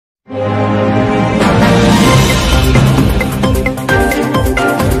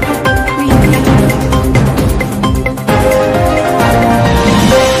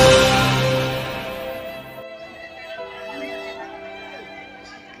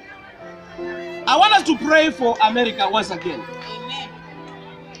I want us to pray for America once again. Amen.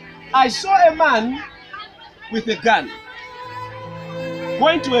 I saw a man with a gun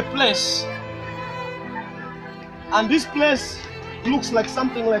going to a place, and this place looks like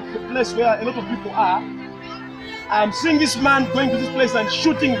something like the place where a lot of people are. I'm seeing this man going to this place and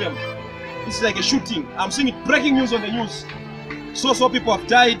shooting them. This is like a shooting. I'm seeing it, breaking news on the news. So people have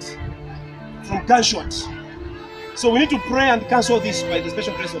died from gunshots. So we need to pray and cancel this by the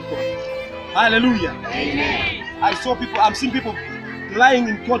special grace of God. Hallelujah. Amen. I'm seeing people lying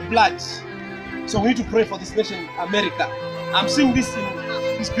in cold blood. So we need to pray for this nation, America. I'm seeing this in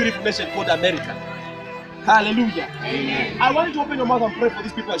this beautiful nation called America. Hallelujah. Amen. I want you to open your mouth and pray for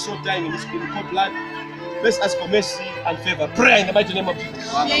these people I saw dying in this cold blood. Let's ask for mercy and favor. Pray in the mighty name of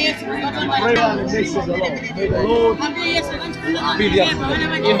Jesus. Pray for the mercy of the Lord. May the Lord be there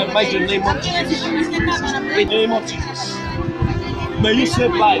in the mighty name of Jesus. In the name of Jesus. May you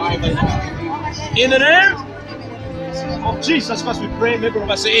save lives. In the name of Jesus Christ we pray. May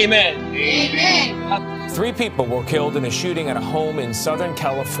everyone say amen. Amen. 3 people were killed in a shooting at a home in Southern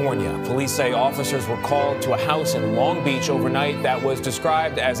California. Police say officers were called to a house in Long Beach overnight that was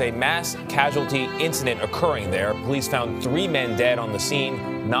described as a mass casualty incident occurring there. Police found 3 men dead on the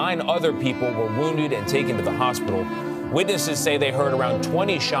scene. 9 other people were wounded and taken to the hospital. Witnesses say they heard around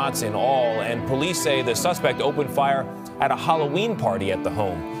 20 shots in all, and police say the suspect opened fire at a Halloween party at the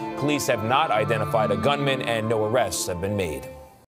home. Police have not identified a gunman, and no arrests have been made.